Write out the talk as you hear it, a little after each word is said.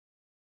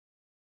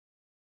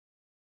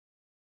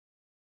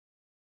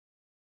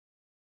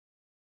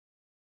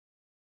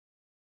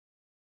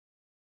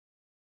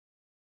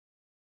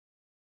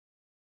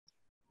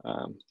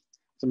So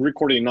I'm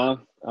recording now.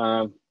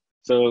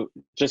 So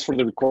just for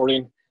the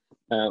recording,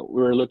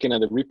 we're looking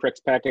at the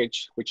reprex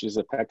package, which is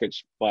a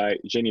package by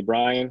Jenny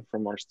Bryan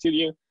from our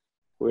studio,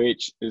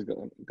 which is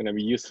going to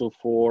be useful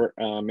for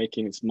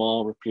making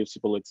small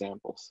reproducible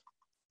examples.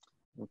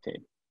 Okay,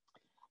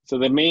 so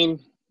the main,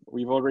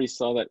 we've already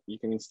saw that you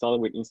can install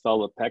it with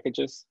installer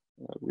packages,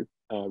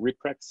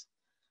 reprex.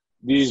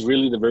 This is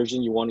really the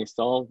version you want to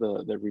install,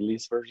 the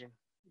release version.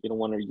 You don't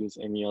want to use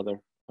any other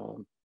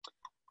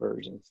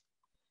versions.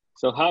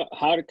 So how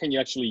can you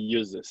actually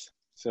use this?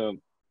 So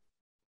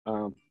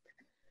the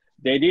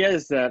idea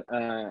is that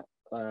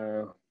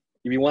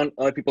if you want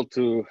other people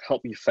to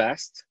help you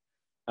fast,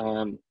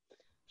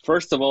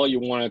 first of all, you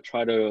want to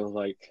try to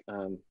like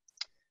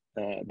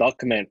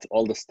document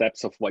all the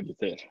steps of what you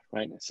did,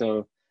 right?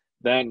 So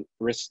that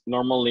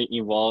normally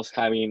involves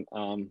having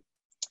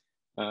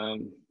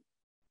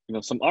you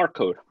know, some R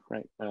code,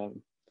 right?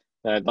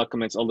 That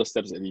documents all the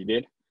steps that you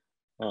did,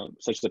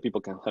 such that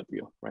people can help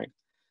you, right?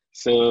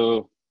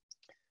 So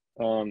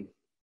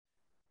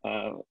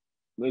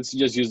let's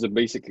just use the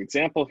basic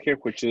example here,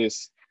 which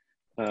is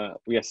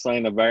we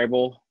assign a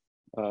variable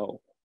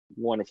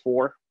 1 to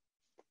 4,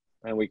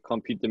 and we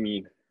compute the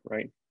mean,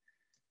 right?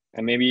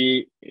 And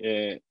maybe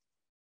we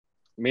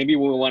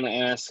want to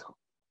ask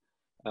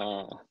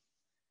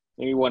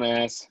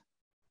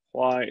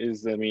why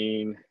is the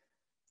mean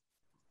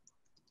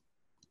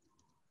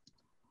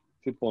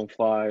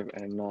 2.5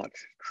 and not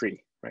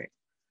 3, right?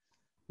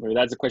 Maybe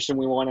that's a question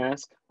we want to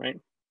ask, right?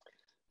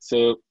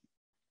 So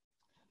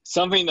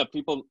something that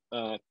people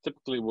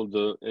typically will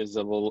do is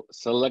they will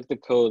select the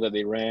code that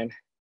they ran,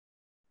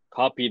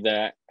 copy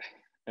that,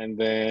 and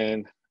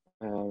then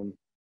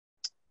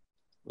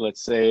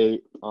let's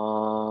say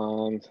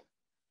on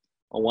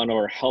one of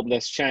our help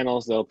desk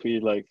channels, they'll be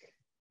like,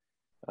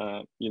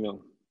 you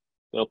know,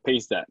 they'll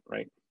paste that,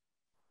 right,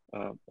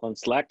 on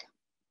Slack.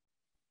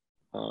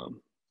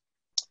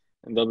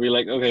 And they'll be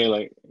like, okay,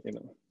 like, you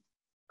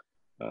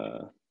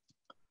know,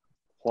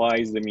 why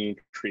is the mean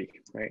 3,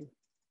 right?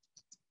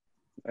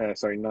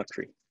 Sorry, not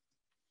 3.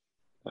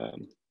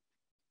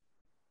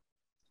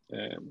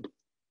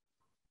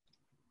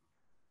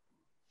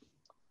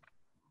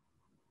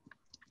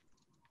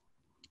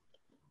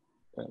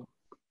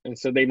 And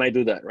so they might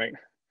do that, right?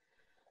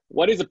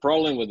 What is the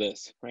problem with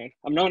this, right?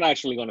 I'm not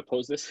actually going to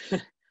post this,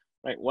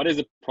 right? What is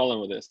the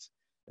problem with this?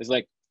 It's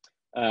like,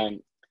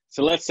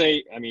 so let's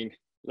say, I mean,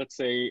 let's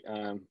say,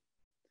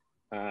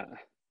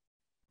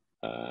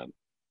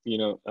 you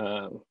know,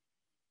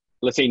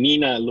 let's say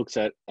Nina looks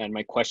at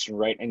my question,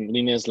 right? And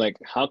Nina is like,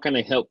 how can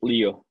I help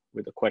Leo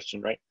with the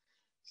question, right?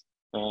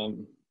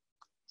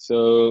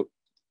 So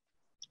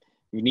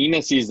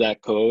Nina sees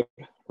that code,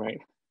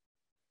 right?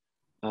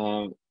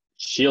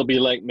 She'll be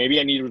like, maybe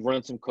I need to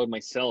run some code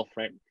myself,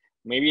 right?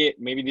 Maybe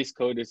this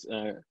code is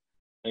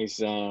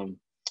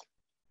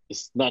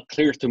not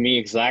clear to me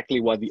exactly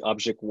what the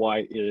object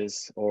Y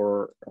is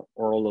or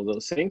all of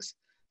those things.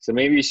 So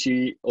maybe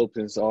she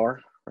opens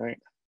R, right?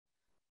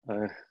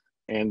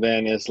 And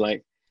then it's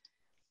like,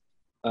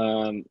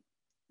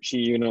 she,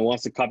 you know,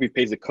 wants to copy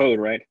paste the code,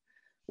 right?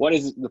 What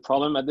is the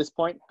problem at this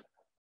point?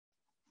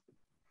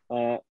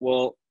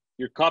 Well,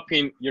 you're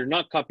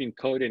not copying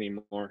code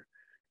anymore.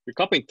 You're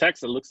copying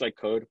text that looks like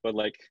code, but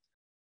like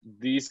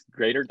these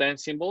greater than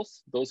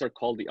symbols, those are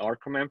called the R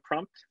command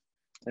prompt.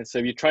 And so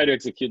if you try to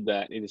execute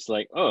that, it is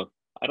like, oh,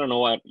 I don't know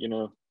what, you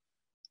know,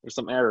 there's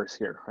some errors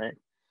here, right?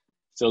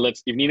 So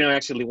if Nina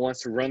actually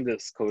wants to run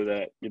this code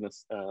that, you know,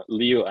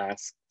 Leo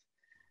asked,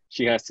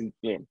 she has to,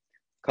 you know,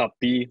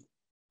 copy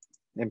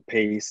and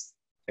paste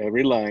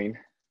every line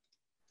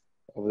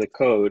of the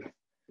code.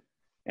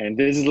 And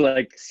this is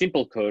like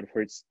simple code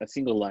for it's a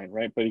single line,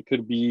 right? But it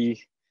could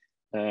be,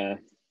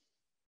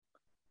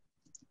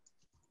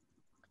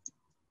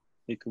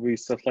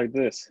 stuff like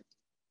this.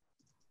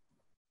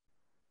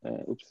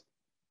 Oops.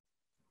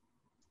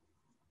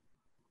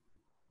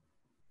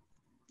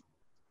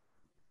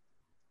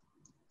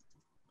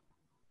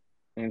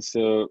 And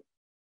so,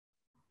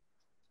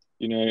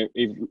 you know,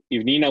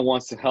 if Nina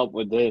wants to help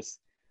with this,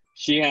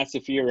 she has to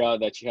figure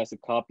out that she has to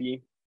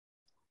copy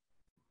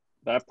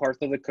that part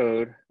of the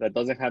code that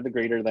doesn't have the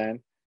greater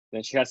than,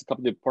 then she has to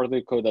copy the part of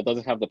the code that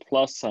doesn't have the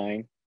plus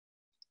sign.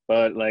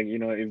 But like, you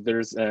know, if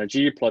there's a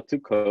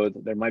ggplot2 code,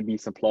 there might be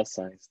some plus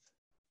signs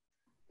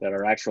that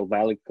are actual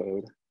valid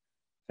code.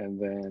 And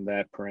then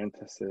that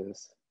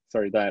parenthesis,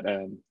 sorry,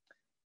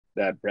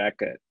 that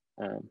bracket.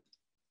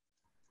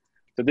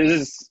 So this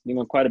is, you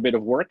know, quite a bit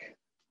of work.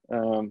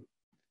 It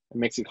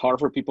makes it hard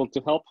for people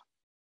to help.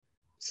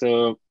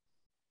 So,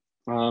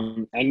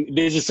 and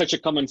this is such a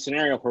common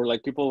scenario where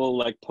like people will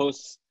like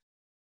post,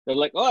 they're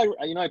like, oh,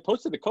 I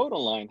posted the code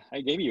online.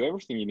 I gave you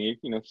everything you need.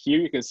 You know, here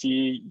you can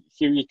see,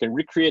 here you can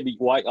recreate the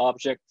Y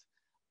object.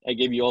 I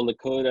gave you all the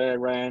code that I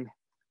ran.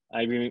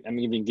 I'm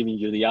even giving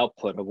you the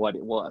output of what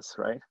it was,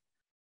 right?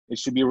 It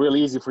should be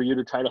really easy for you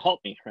to try to help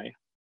me, right?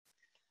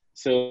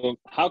 So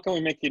how can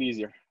we make it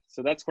easier?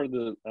 So that's where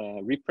the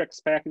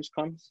reprex package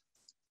comes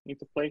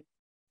into play.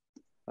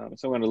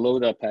 So I'm going to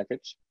load that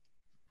package.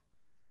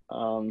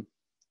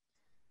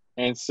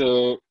 And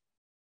so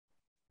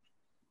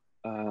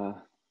I'm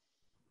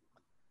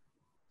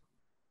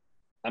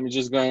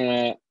just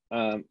gonna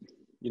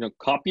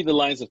copy the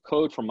lines of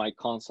code from my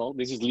console.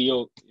 This is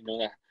Leo,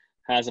 that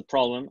has a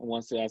problem and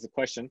wants to ask a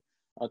question.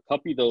 I'll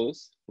copy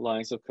those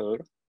lines of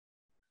code.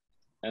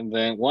 And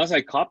then once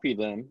I copy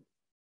them,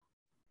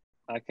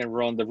 I can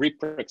run the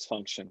reprex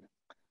function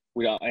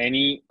without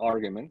any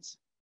arguments.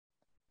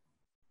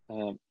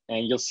 And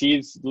you'll see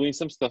it's doing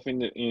some stuff in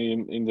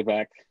the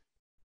back.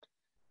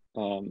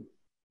 And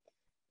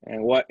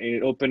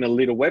it opened a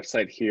little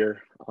website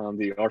here on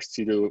the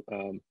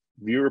RStudio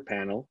viewer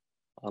panel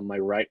on my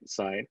right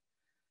side,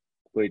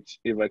 which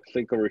if I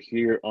click over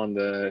here on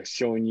the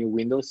show new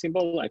window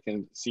symbol, I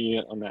can see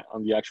it on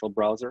the actual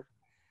browser.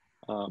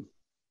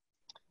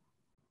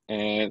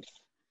 And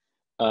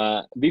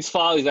this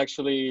file is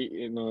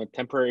actually a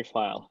temporary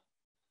file,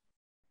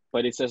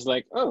 but it says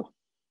like, oh,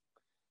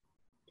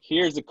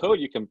 here's the code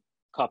you can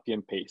copy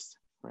and paste,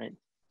 right?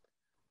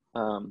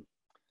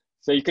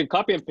 So you can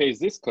copy and paste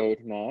this code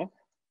now.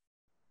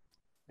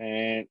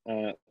 And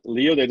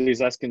Leo that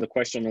is asking the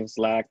question on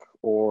Slack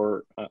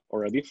or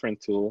a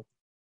different tool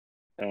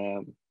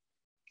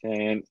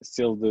can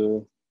still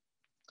do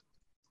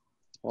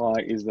why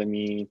is the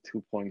mean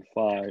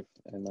 2.5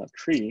 and not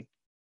 3.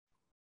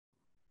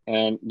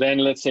 And then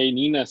let's say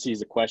Nina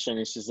sees a question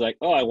and she's like,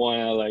 oh, I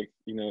want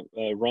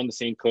to run the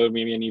same code.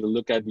 Maybe I need to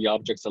look at the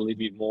objects a little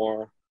bit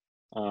more,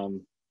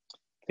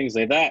 things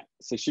like that.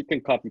 So she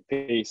can copy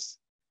paste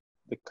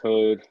the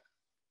code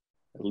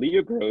that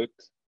Leo wrote,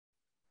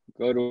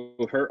 go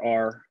to her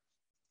R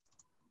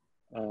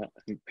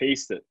and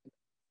paste it.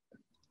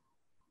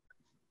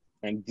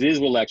 And this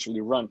will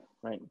actually run,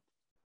 right?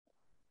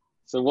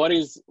 So what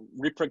is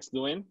reprex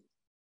doing?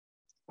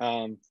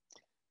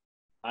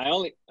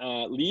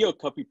 Leo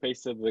copy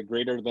pasted the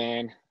greater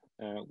than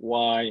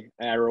y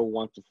arrow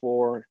 1 to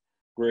 4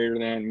 greater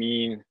than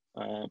mean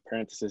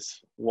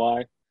parenthesis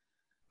y.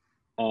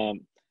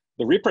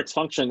 The reprex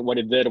function, what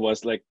it did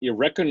was like it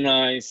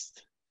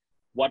recognized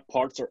what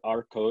parts are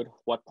our code,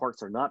 what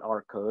parts are not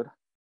our code,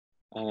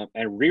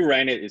 and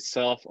reran it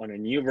itself on a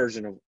new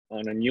version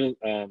on a new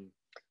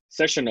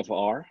session of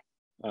R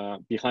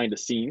behind the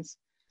scenes.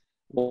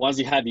 Once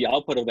you had the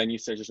output of that new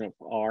session of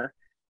R,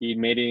 he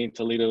made it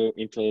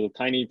into a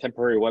tiny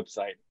temporary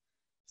website,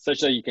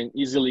 such that you can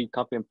easily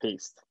copy and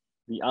paste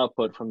the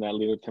output from that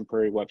little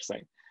temporary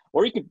website.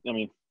 Or you could,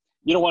 you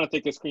don't want to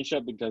take a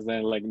screenshot because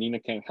then like Nina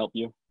can't help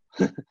you.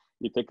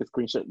 You take a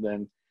screenshot,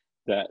 then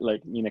that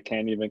like Nina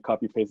can't even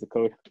copy paste the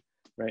code,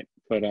 right?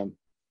 But and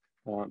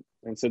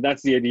so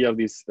that's the idea of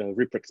this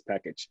reprex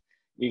package.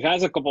 It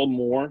has a couple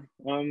more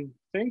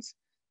things,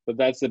 but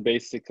that's the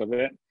basic of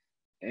it.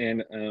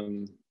 And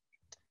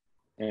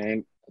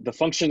the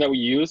function that we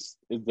use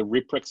is the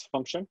reprex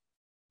function.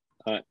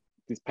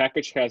 This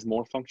package has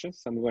more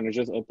functions. I'm going to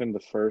just open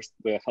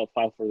the help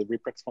file for the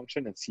reprex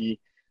function and see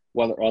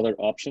what other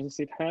options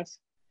it has.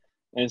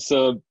 And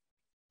so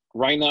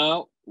right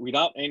now, when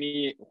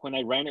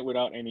I ran it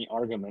without any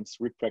arguments,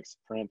 reprex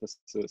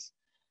parentheses,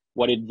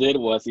 what it did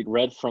was it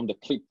read from the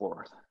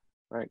clipboard,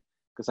 right?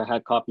 Because I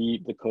had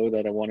copied the code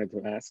that I wanted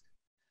to ask.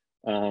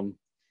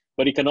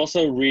 But it can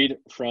also read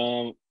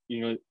from,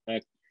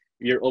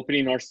 you're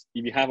opening if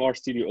you have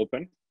RStudio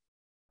open.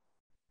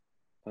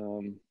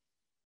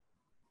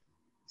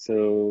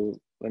 So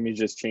let me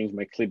just change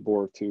my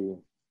clipboard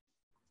to,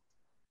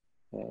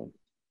 I'm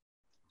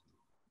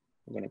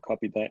gonna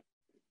copy that.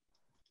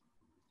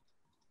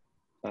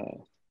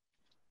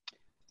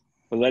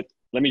 But let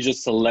me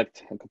just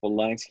select a couple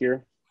lines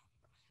here.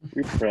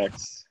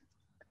 Reprex,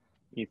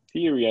 in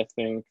theory, I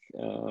think,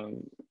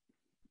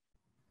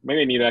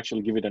 maybe I need to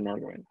actually give it an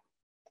argument.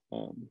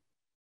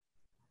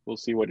 We'll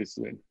see what it's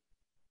doing.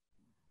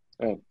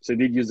 Oh, so I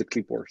did use the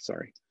clipboard,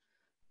 sorry.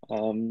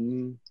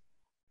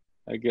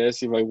 I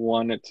guess if I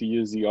wanted to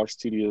use the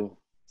RStudio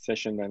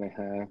session that I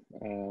have,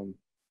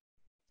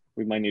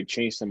 we might need to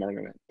change some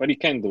argument, but it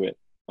can do it.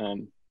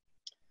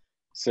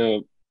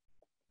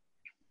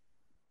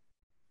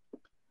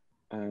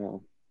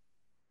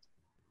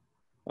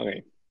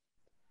 Okay.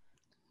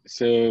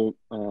 So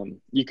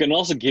you can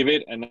also give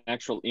it an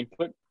actual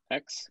input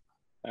X.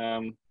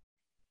 And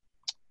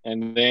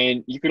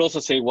then you could also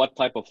say what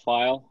type of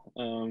file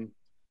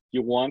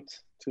you want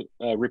to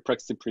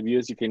reprex to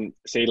produce. You can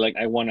say like,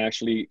 I want to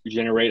actually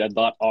generate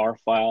a .r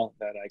file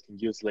that I can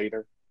use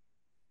later.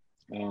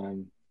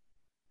 You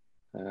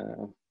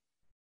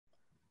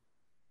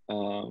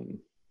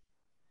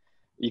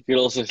could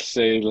also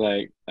say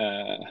like,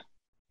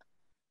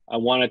 I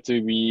want it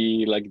to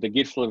be like the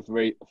Git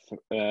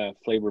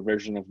flavor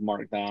version of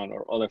Markdown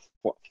or other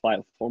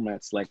file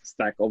formats like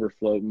Stack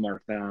Overflow,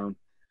 Markdown.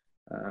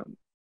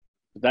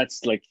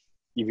 That's like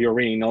if you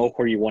already know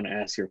where you want to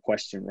ask your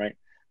question, right?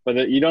 But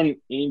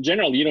in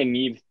general, you don't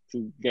need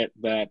to get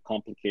that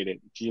complicated.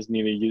 You just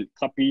need to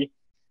copy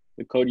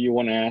the code you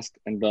want to ask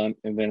and then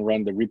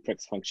run the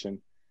reprex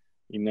function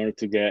in order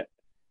to get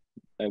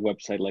a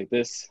website like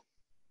this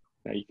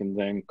that you can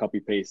then copy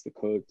paste the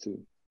code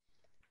to.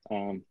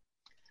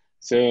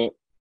 So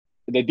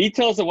the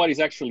details of what he's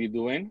actually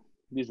doing,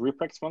 this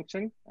reprex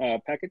function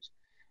package,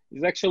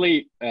 is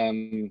actually,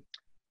 so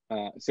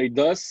it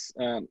does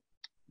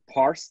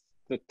parse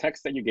the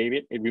text that you gave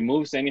it. It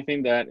removes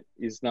anything that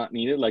is not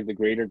needed, like the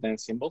greater than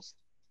symbols.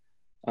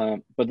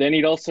 But then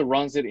it also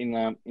runs it in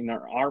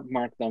our R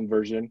Markdown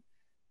version,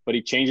 but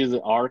it changes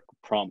the R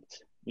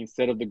prompt.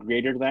 Instead of the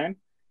greater than,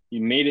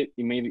 it made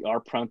the R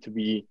prompt to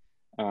be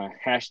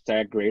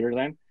hashtag greater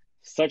than,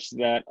 such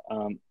that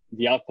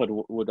the output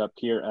would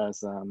appear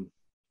as a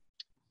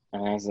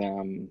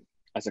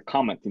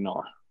comment in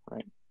R,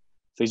 right?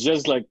 So it's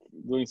just like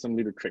doing some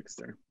little tricks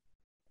there.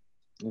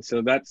 And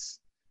so that's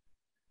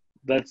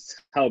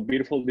how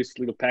beautiful this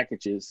little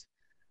package is.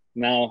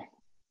 Now,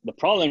 the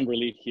problem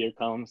really here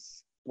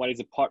comes,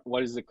 once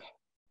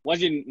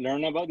you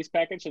learn about this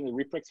package and the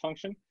reprex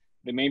function,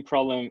 the main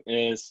problem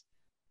is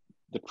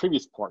the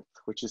previous part,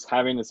 which is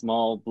having a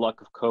small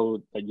block of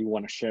code that you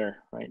want to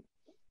share, right?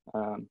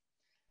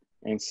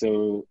 And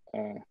so,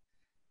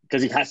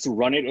 because it has to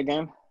run it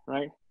again,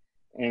 right?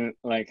 And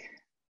like,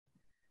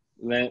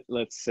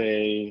 let's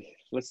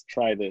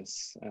try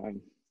this.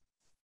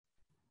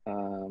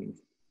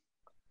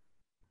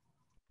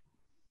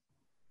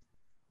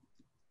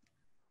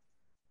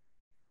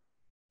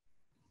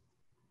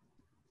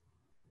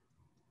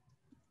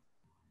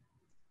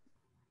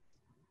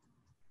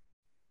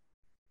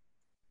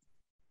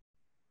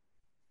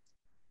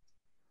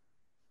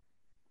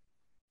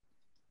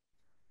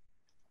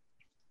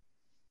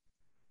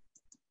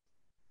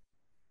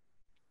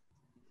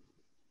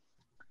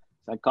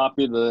 So I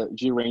copied the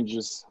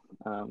granges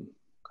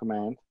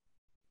command,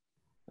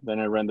 then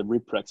I ran the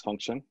reprex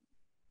function,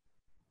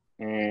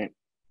 and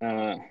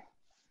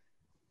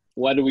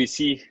what do we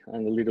see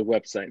on the little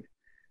website?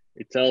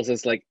 It tells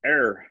us like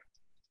error,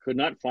 could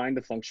not find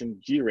the function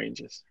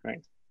granges,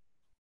 right?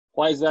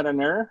 Why is that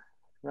an error,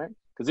 right?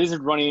 Because this is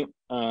running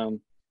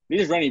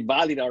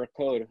valid R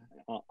code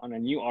on a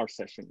new R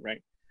session,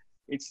 right?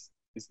 It's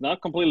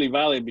not completely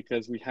valid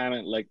because we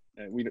haven't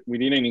we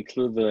didn't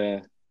include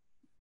the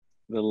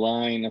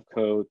line of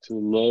code to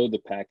load the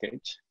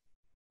package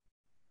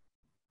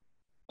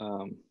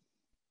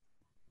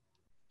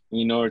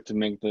in order to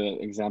make the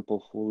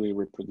example fully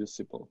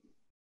reproducible.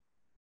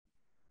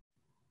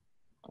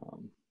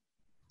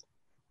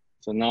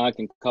 So now I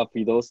can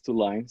copy those two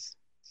lines,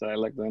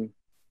 select them,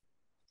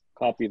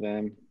 copy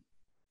them,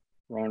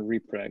 run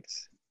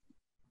reprex.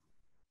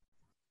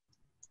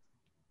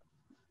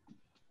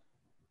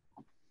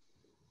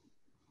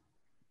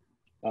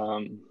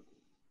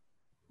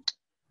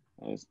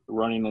 I was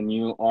running a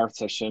new R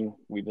session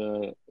with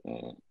the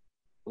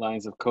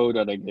lines of code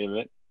that I gave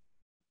it.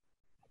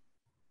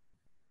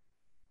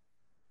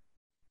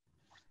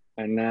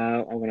 And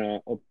now I'm gonna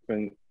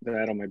open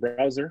that on my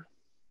browser.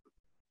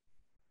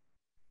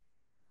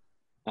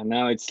 And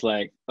now it's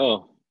like,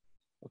 oh,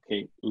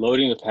 okay,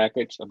 loading the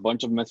package, a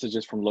bunch of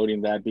messages from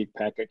loading that big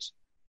package,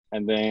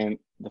 and then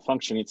the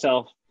function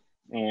itself.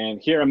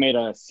 And here I made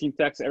a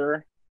syntax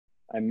error.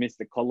 I missed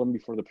the column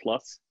before the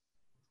plus.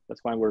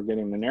 That's why we're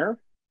getting an error.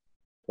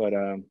 But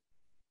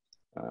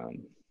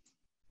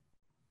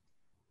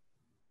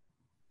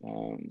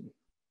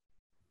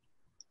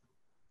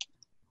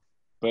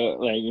but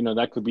like, you know,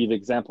 that could be the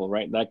example,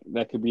 right?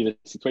 That could be the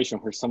situation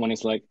where someone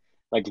is like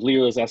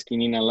Leo is asking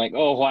Nina, like,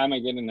 oh, why am I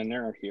getting an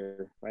error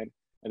here, right?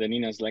 And then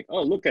Nina's like,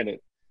 oh, look at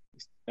it.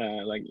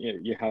 Like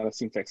you have a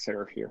syntax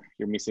error here.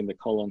 You're missing the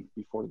column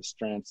before the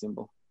strand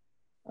symbol.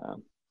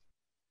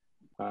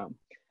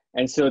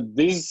 And so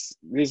this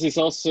is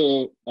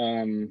also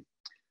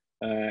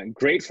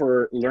great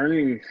for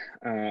learning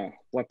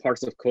what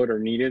parts of code are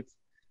needed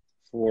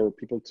for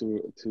people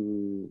to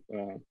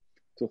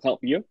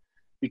help you,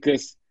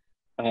 because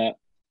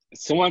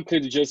someone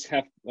could just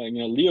have, you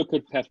know, Leo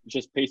could have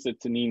just pasted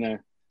to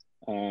Nina.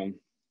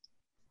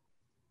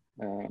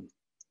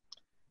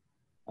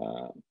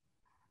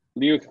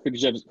 Leo could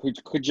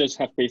just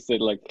have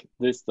pasted like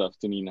this stuff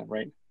to Nina,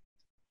 right?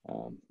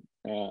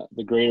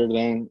 The greater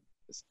than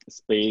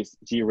space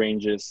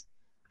granges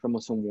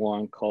chromosome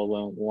 1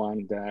 colon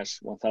 1 dash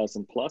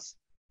 1000 plus.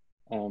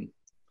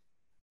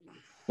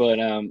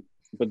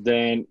 But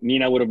then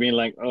Nina would have been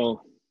like,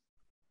 oh,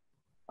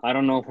 I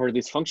don't know where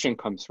this function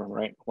comes from,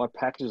 right? What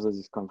package does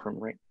this come from,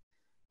 right?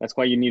 That's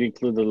why you need to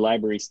include the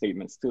library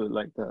statements too,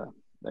 like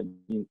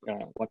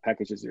what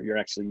packages you're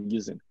actually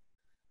using.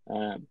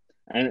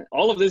 And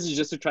all of this is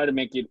just to try to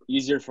make it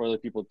easier for other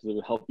people to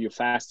help you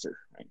faster,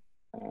 right?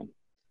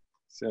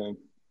 So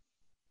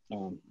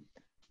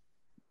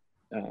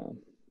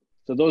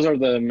those are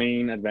the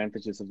main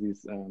advantages of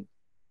this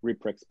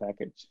reprex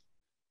package.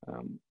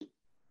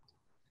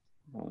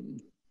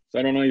 So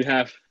I don't know if you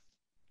have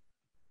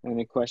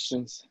any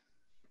questions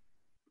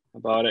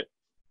about it.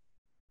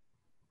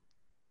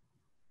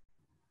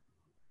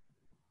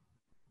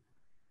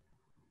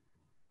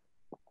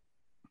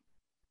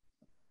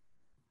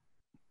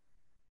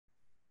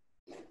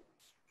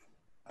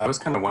 I was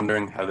kind of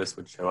wondering how this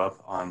would show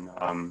up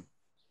on,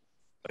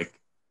 like,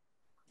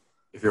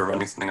 if you're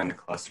running something on the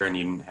cluster and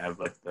you didn't have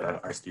like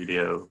the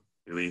RStudio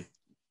GUI,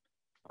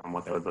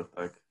 what that would look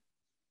like.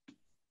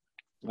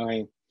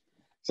 Okay,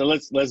 so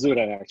let's do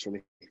that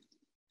actually.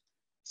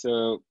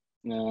 So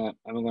I'm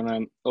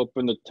gonna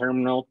open the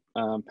terminal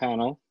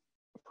panel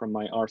from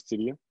my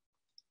RStudio.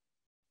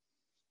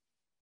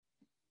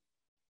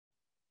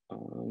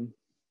 I'm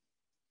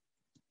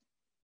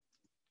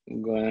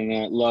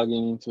gonna log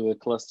into the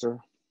cluster,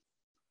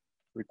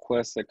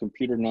 request a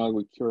computer node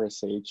with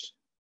QRSH.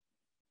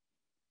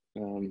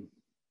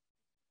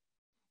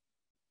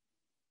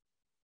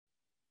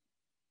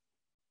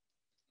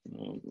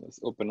 Let's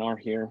open R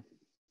here.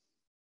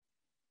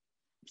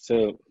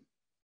 So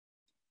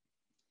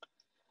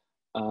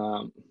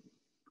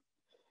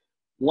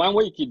one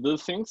way you could do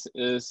things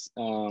is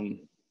you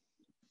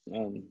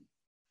can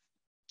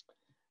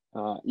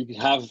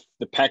have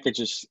the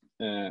packages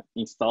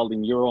installed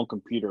in your own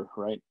computer,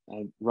 right?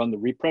 And run the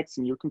reprex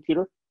in your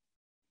computer.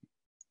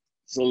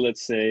 So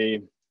let's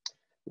say,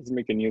 let's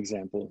make a new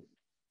example.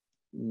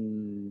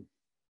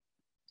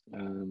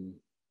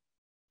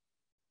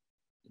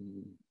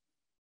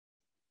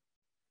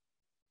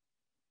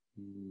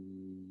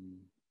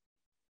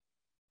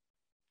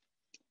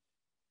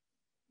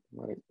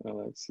 Right,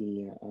 let's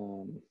see.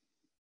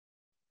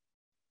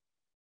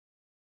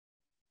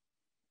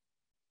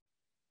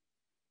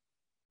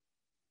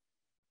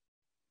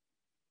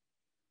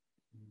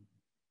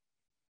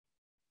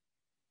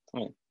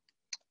 Right.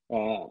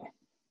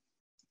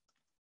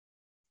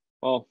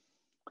 Well,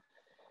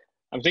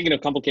 I'm thinking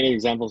of complicated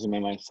examples in my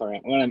mind.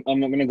 Sorry, I'm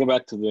going to go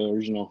back to the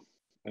original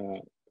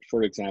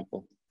short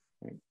example.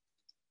 Right?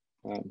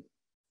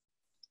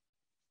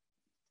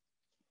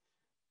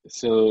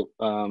 So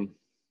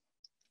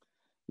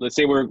let's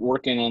say we're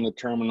working on the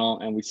terminal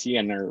and we see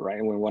an error, right?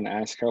 And we want to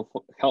ask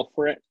help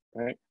for it,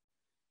 right?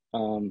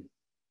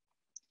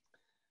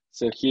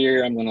 So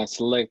here I'm going to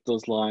select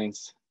those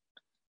lines,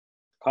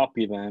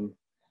 copy them.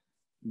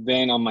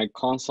 Then on my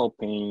console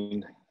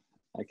pane,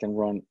 I can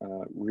run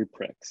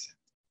reprex,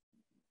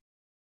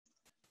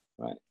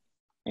 right?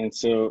 And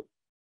so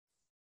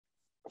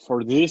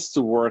for this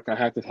to work, I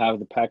have to have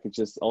the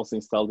packages also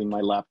installed in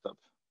my laptop.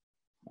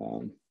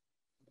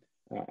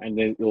 And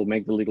then it will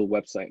make the legal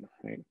website,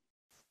 right?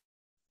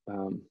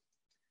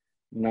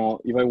 Now,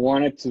 if I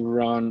wanted to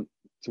run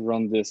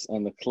this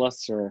on the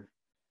cluster,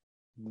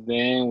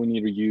 then we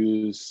need to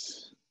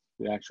use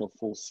the actual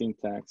full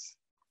syntax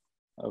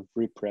of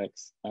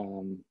reprex.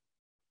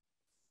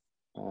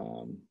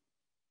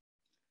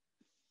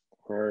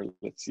 Or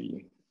let's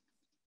see.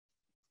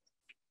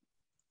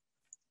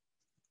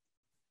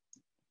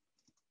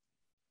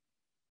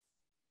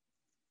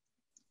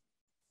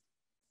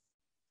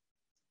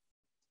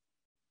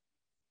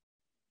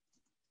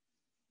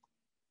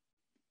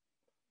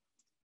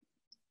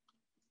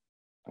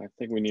 I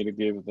think we need to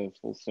give the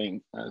full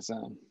thing as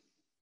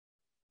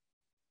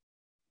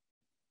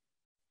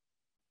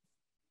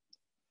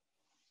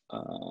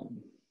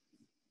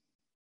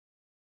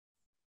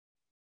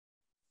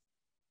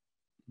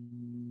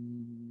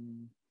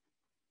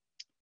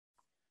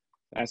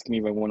asking me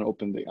if I want to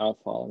open the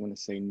out file. I'm going to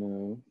say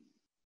no.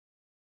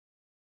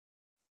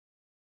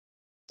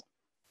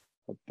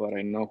 But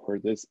I know where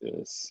this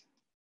is.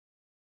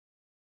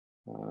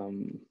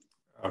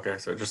 Okay,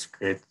 so it just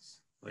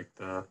creates like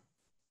a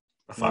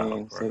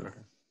file for it. Okay.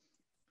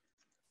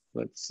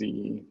 Let's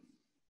see.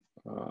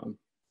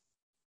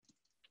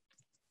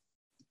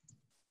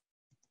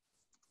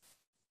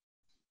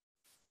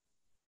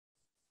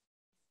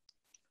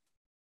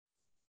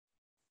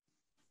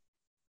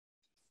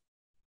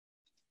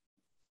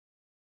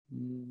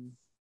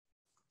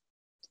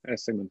 A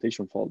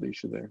segmentation fault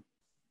issue there.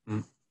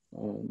 We're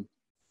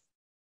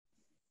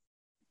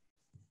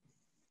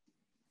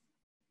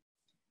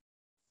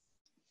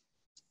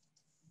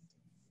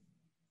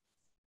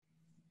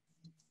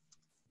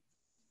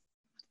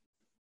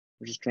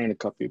just trying to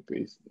copy and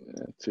paste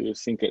to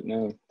sync it.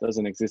 No, it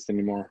doesn't exist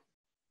anymore.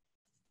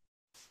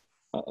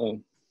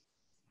 Uh-oh.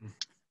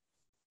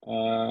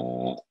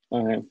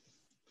 Okay.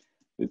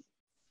 We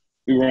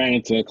ran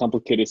into a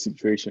complicated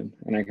situation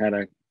and I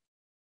had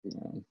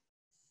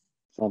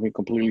something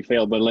completely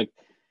failed, but like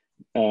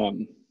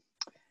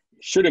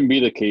shouldn't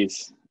be the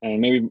case. And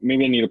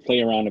maybe I need to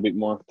play around a bit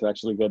more to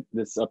actually get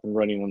this up and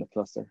running on the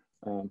cluster.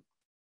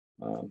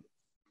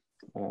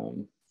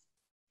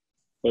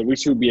 But we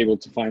should be able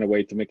to find a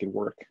way to make it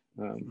work.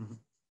 And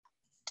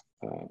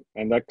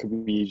that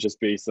could be just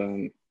based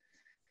on,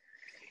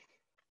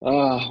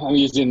 I'm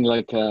using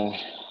like a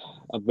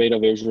beta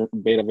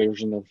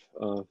version of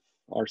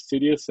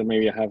RStudio, so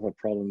maybe I have a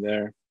problem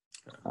there.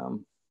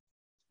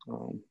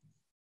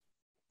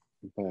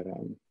 But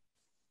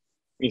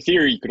in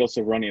theory, you could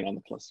also run it on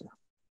the cluster.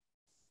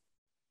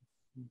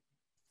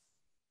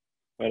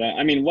 But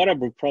I mean, what I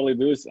would probably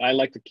do is I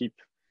like to keep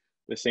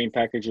the same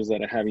packages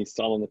that I have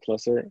installed on the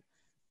cluster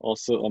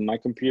also on my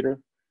computer,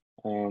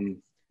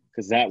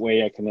 because that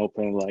way I can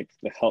open like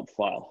the help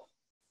file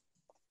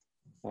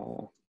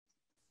a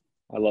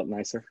lot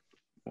nicer.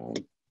 I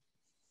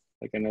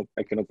can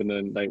open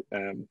them like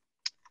on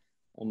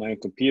my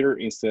computer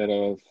instead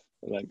of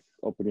like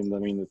opening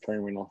them in the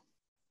terminal.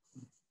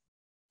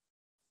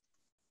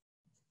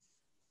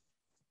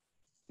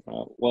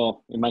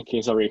 well, in my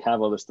case, I already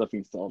have all the stuff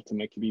installed to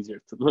make it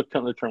easier to look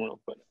on the terminal,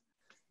 but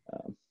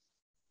um,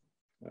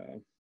 uh,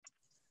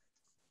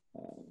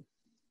 uh,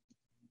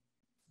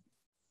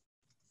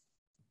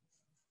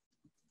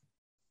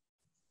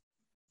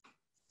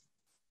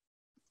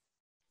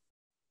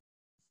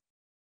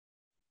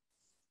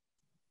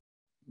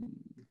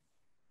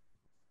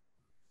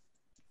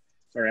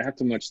 sorry, I have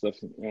too much stuff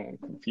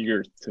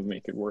configured to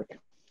make it work.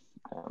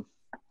 Um,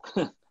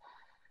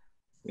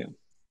 yeah.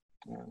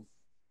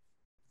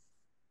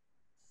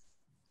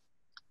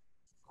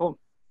 Cool.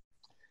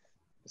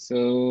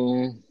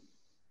 So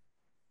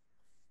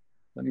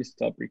let me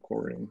stop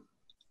recording.